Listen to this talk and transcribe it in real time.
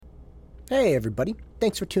Hey everybody,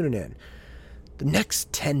 thanks for tuning in. The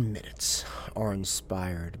next 10 minutes are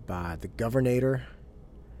inspired by the Governator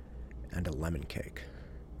and a lemon cake.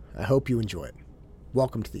 I hope you enjoy it.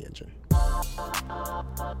 Welcome to the engine.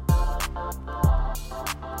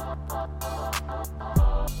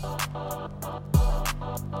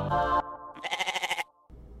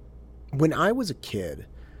 When I was a kid,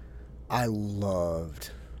 I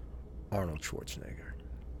loved Arnold Schwarzenegger.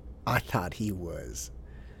 I thought he was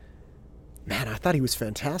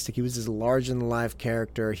fantastic. He was this larger-than-life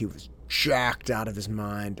character. He was jacked out of his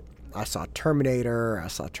mind. I saw Terminator. I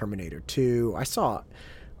saw Terminator 2. I saw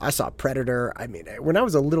Predator. I mean, when I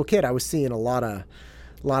was a little kid, I was seeing a lot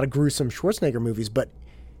of gruesome Schwarzenegger movies, but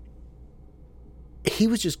he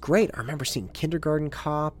was just great. I remember seeing Kindergarten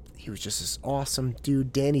Cop. He was just this awesome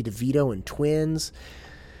dude. Danny DeVito in Twins.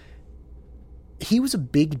 He was a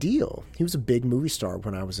big deal. He was a big movie star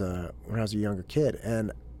when I was a younger kid,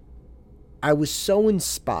 and I was so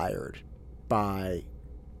inspired by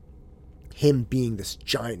him being this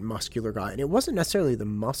giant muscular guy. And it wasn't necessarily the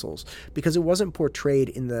muscles, because it wasn't portrayed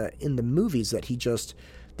in the movies that he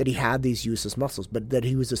had these useless muscles, but that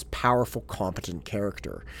he was this powerful, competent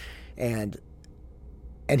character. And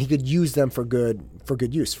he could use them for good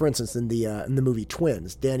use. For instance, in the movie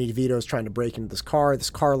Twins, Danny DeVito is trying to break into this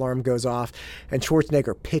car alarm goes off, and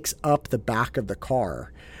Schwarzenegger picks up the back of the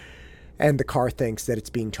car. And the car thinks that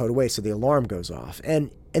it's being towed away, so the alarm goes off.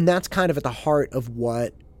 And that's kind of at the heart of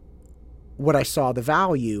what I saw the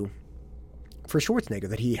value for Schwarzenegger,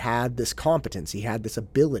 that he had this competence, he had this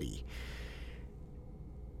ability.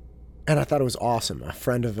 And I thought it was awesome. A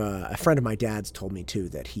friend of my dad's told me too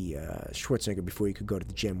that Schwarzenegger, before he could go to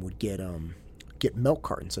the gym, would get milk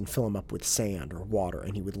cartons and fill them up with sand or water,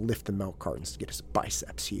 and he would lift the milk cartons to get his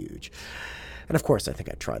biceps huge. And of course, I think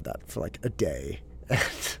I tried that for like a day.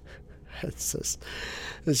 It's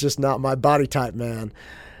just not my body type, man.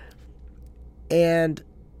 And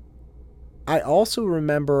I also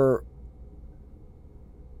remember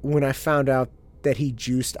when I found out that he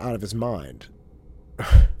juiced out of his mind.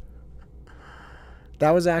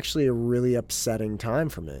 That was actually a really upsetting time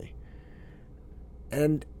for me.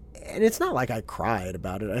 And it's not like I cried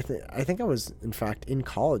about it. I think I was, in fact, in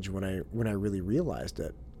college when I really realized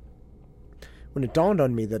it. When it dawned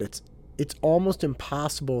on me that it's almost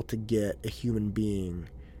impossible to get a human being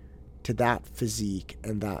to that physique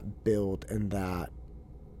and that build and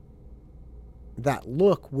that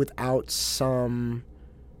look without some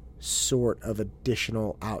sort of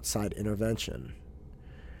additional outside intervention.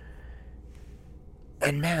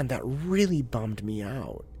 And man, that really bummed me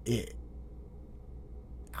out.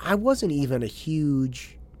 I wasn't even a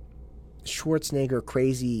huge Schwarzenegger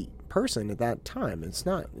crazy person at that time. It's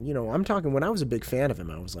not, I'm talking when I was a big fan of him,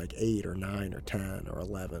 I was like 8 or 9 or 10 or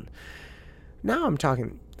 11. Now I'm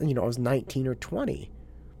talking, I was 19 or 20.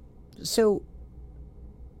 So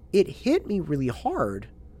it hit me really hard,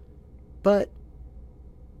 but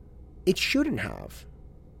it shouldn't have,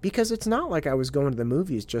 because it's not like I was going to the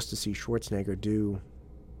movies just to see Schwarzenegger do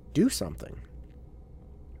something,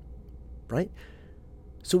 right?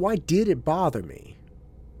 So why did it bother me?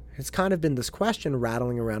 It's kind of been this question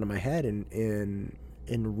rattling around in my head in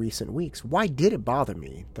recent weeks. Why did it bother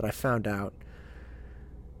me that I found out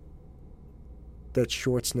that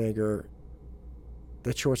Schwarzenegger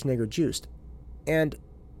juiced? And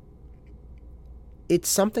it's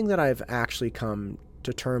something that I've actually come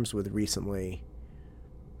to terms with recently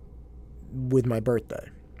with my birthday.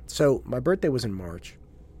 So my birthday was in March,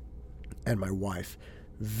 and my wife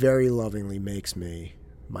very lovingly makes me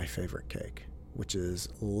my favorite cake, which is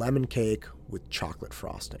lemon cake with chocolate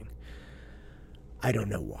frosting. I don't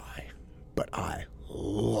know why, but I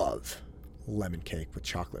love lemon cake with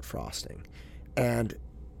chocolate frosting. And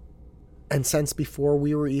since before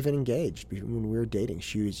we were even engaged, when we were dating,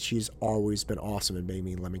 she's always been awesome and made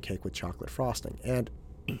me lemon cake with chocolate frosting. And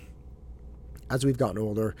as we've gotten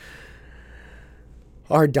older,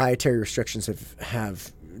 our dietary restrictions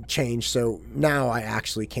have changed, so now I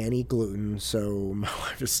actually can't eat gluten. So my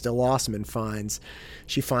wife is still awesome and finds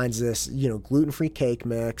this, gluten-free cake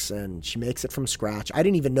mix, and she makes it from scratch. I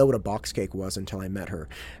didn't even know what a box cake was until I met her,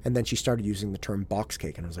 and then she started using the term box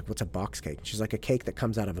cake, and I was like, what's a box cake? And she's like, a cake that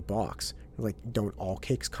comes out of a box. I'm like, don't all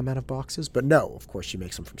cakes come out of boxes? But no, of course she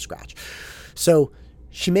makes them from scratch. So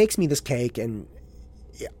she makes me this cake, and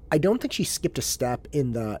I don't think she skipped a step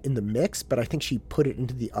in the mix, but I think she put it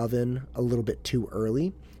into the oven a little bit too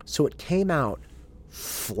early. So it came out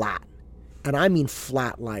flat. And I mean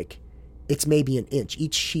flat, like it's maybe an inch.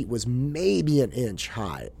 Each sheet was maybe an inch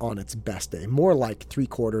high on its best day, more like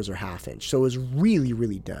 3/4 or 1/2 inch. So it was really,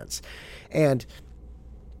 really dense. And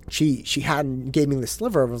she hadn't gave me the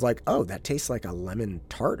sliver and was like, oh, that tastes like a lemon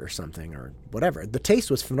tart or something or whatever. The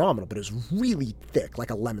taste was phenomenal, but it was really thick, like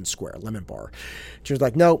a lemon square, lemon bar. She was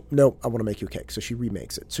like, no, I want to make you a cake. So she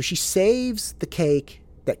remakes it. So she saves the cake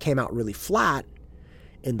that came out really flat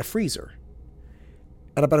in the freezer.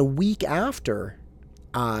 And about a week after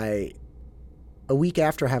I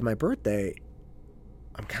have my birthday,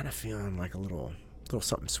 I'm kind of feeling like a little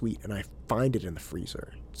something sweet, and I find it in the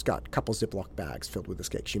freezer. It's got a couple Ziploc bags filled with this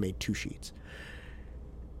cake. She made 2 sheets.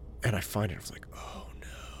 And I find it, I was like, oh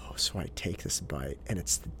no. So I take this bite, and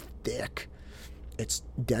it's thick. It's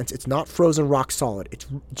dense. It's not frozen rock solid.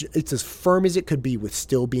 It's as firm as it could be with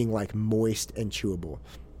still being like moist and chewable.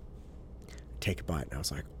 Take a bite, and I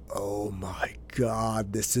was like, oh my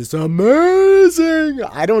God, this is amazing.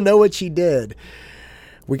 I don't know what she did.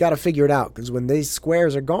 We got to figure it out, because when these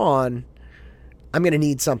squares are gone, I'm going to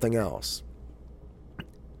need something else.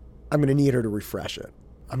 I'm going to need her to refresh it.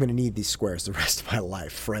 I'm going to need these squares the rest of my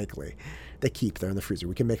life, frankly. They keep, they're in the freezer.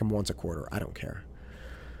 We can make them once a quarter. I don't care.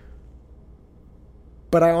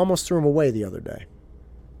 But I almost threw them away the other day.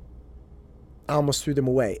 I almost threw them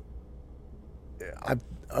away.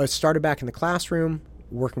 I started back in the classroom,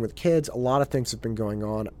 working with kids. A lot of things have been going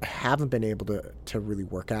on. I haven't been able to really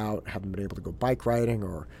work out. Haven't been able to go bike riding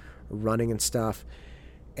or running and stuff.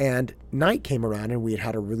 And night came around, and we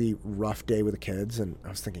had a really rough day with the kids, and I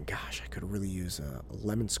was thinking, gosh, I could really use a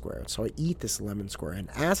lemon square. So I eat this lemon square, and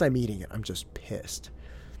as I'm eating it, I'm just pissed.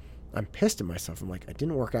 I'm pissed at myself. I'm like, I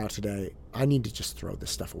didn't work out today. I need to just throw this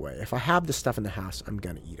stuff away. If I have this stuff in the house, I'm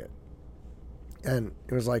going to eat it. And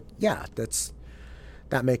it was like, yeah,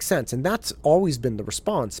 that makes sense. And that's always been the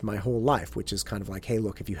response my whole life, which is kind of like, hey,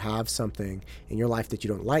 look, if you have something in your life that you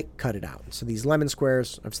don't like, cut it out. So these lemon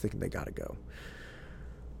squares, I was thinking they got to go.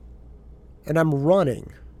 And I'm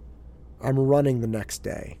running the next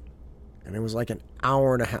day, and it was like an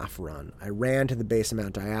hour and a half run. I ran to the base of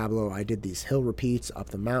Mount Diablo. I did these hill repeats up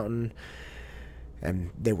the mountain, and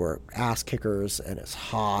they were ass kickers, and it's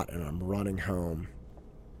hot, and I'm running home.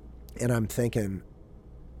 And I'm thinking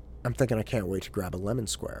I can't wait to grab a lemon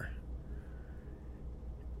square.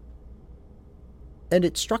 And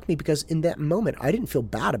it struck me because in that moment, I didn't feel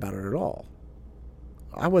bad about it at all.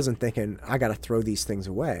 I wasn't thinking, I got to throw these things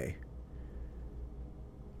away.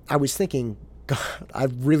 I was thinking, God,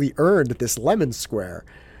 I've really earned this lemon square.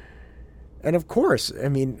 And of course, I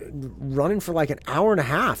mean, running for like an hour and a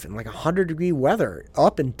half in like 100-degree weather,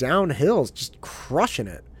 up and down hills, just crushing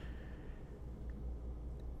it.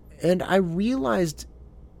 And I realized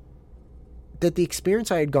that the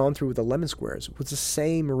experience I had gone through with the lemon squares was the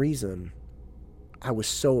same reason I was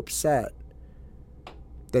so upset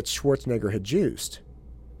that Schwarzenegger had juiced.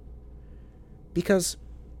 Because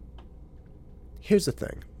here's the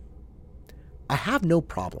thing. I have no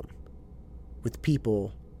problem with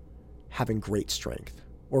people having great strength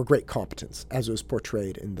or great competence, as it was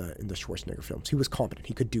portrayed in the Schwarzenegger films. He was competent.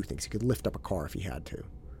 He could do things. He could lift up a car if he had to.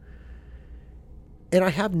 And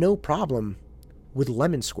I have no problem with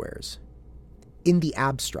lemon squares in the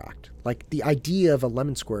abstract. Like, the idea of a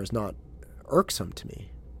lemon square is not irksome to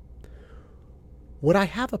me. What I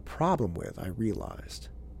have a problem with, I realized,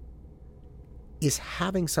 is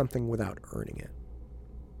having something without earning it.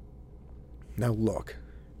 Now look,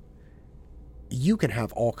 you can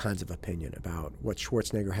have all kinds of opinion about what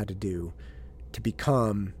Schwarzenegger had to do to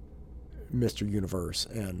become Mr. Universe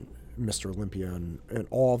and Mr. Olympia and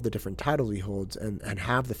all of the different titles he holds and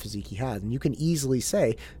have the physique he has. And you can easily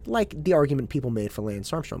say, like the argument people made for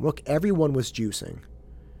Lance Armstrong, look, everyone was juicing,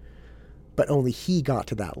 but only he got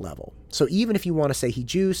to that level. So even if you want to say he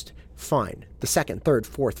juiced, fine. The second, third,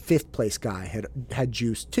 fourth, fifth place guy had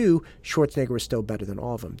juiced too. Schwarzenegger was still better than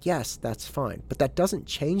all of them. Yes, that's fine. But that doesn't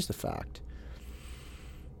change the fact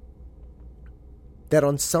that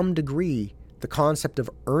on some degree, the concept of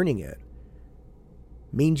earning it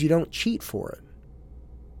means you don't cheat for it.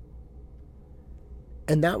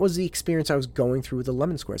 And that was the experience I was going through with the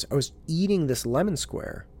lemon squares. I was eating this lemon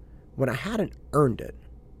square when I hadn't earned it.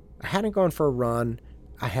 I hadn't gone for a run.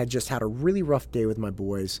 I had just had a really rough day with my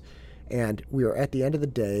boys, and we were at the end of the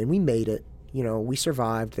day, and we made it. You know, we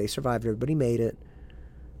survived. They survived. Everybody made it.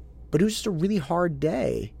 But it was just a really hard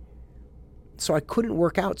day, so I couldn't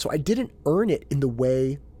work out. So I didn't earn it in the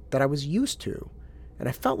way that I was used to. And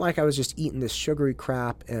I felt like I was just eating this sugary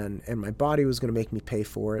crap, and my body was going to make me pay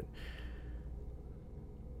for it.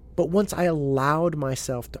 But once I allowed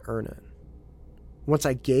myself to earn it, once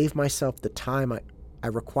I gave myself the time I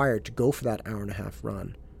required to go for that hour and a half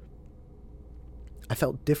run, I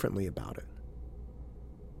felt differently about it.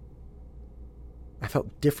 I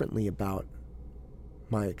felt differently about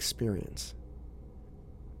my experience.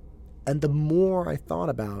 And the more I thought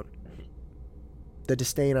about the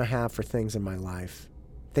disdain I have for things in my life,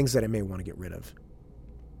 things that I may want to get rid of,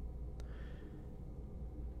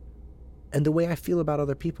 and the way I feel about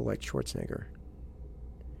other people like Schwarzenegger,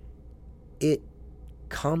 it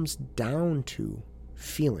comes down to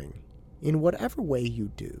feeling, in whatever way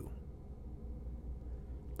you do,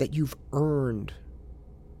 that you've earned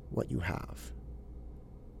what you have.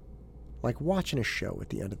 Like watching a show at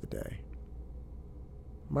the end of the day.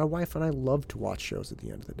 My wife and I love to watch shows at the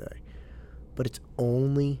end of the day, but it's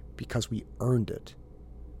only because we earned it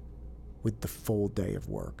with the full day of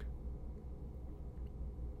work.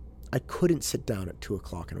 I couldn't sit down at 2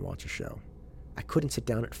 o'clock and watch a show. I couldn't sit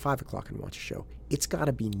down at 5 o'clock and watch a show. It's got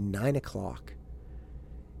to be 9 o'clock,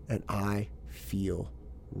 and I feel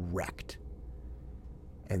wrecked.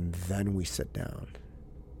 And then we sit down,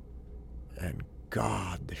 and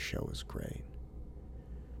God, the show is great.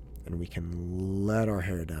 And we can let our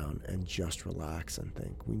hair down and just relax and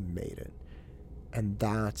think we made it. And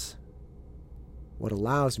that's what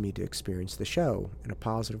allows me to experience the show in a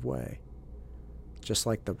positive way. Just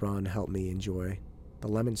like the run helped me enjoy the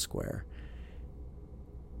Lemon Square.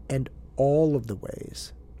 And all of the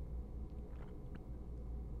ways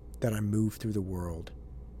that I move through the world,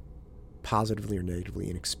 positively or negatively,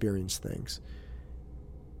 and experience things,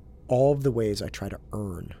 all of the ways I try to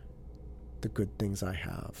earn the good things I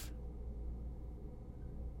have.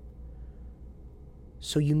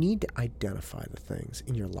 So you need to identify the things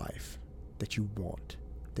in your life that you want,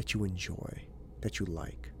 that you enjoy, that you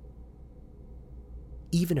like.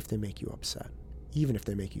 Even if they make you upset, even if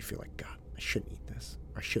they make you feel like, God, I shouldn't eat this,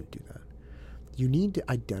 I shouldn't do that. You need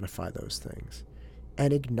to identify those things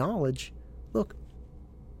and acknowledge, look,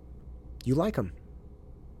 you like them.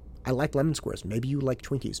 I like lemon squares. Maybe you like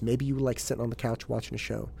Twinkies. Maybe you like sitting on the couch watching a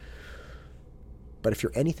show. But if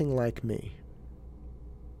you're anything like me,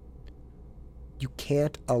 you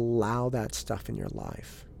can't allow that stuff in your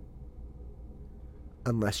life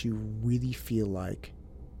unless you really feel like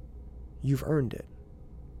you've earned it.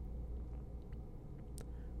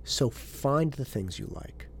 So find the things you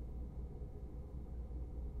like.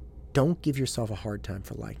 Don't give yourself a hard time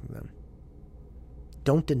for liking them.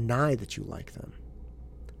 Don't deny that you like them.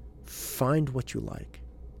 Find what you like,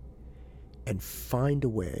 and find a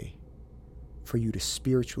way for you to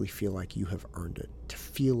spiritually feel like you have earned it, to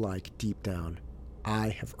feel like deep down, I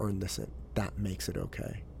have earned this, and that makes it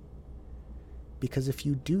okay. Because if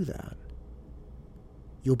you do that,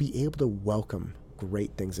 you'll be able to welcome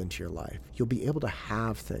great things into your life. You'll be able to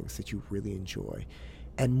have things that you really enjoy.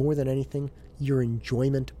 And more than anything, your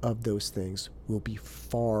enjoyment of those things will be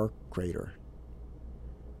far greater.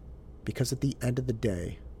 Because at the end of the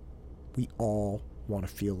day, we all want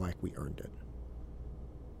to feel like we earned it.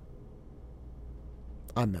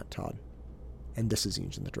 I'm Matt Todd, and this is the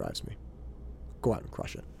engine that drives me. Go out and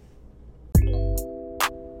crush it.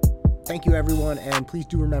 Thank you, everyone, and please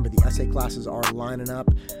do remember the essay classes are lining up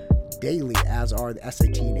daily, as are the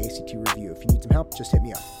SAT and ACT review. If you need some help, just hit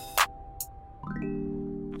me up.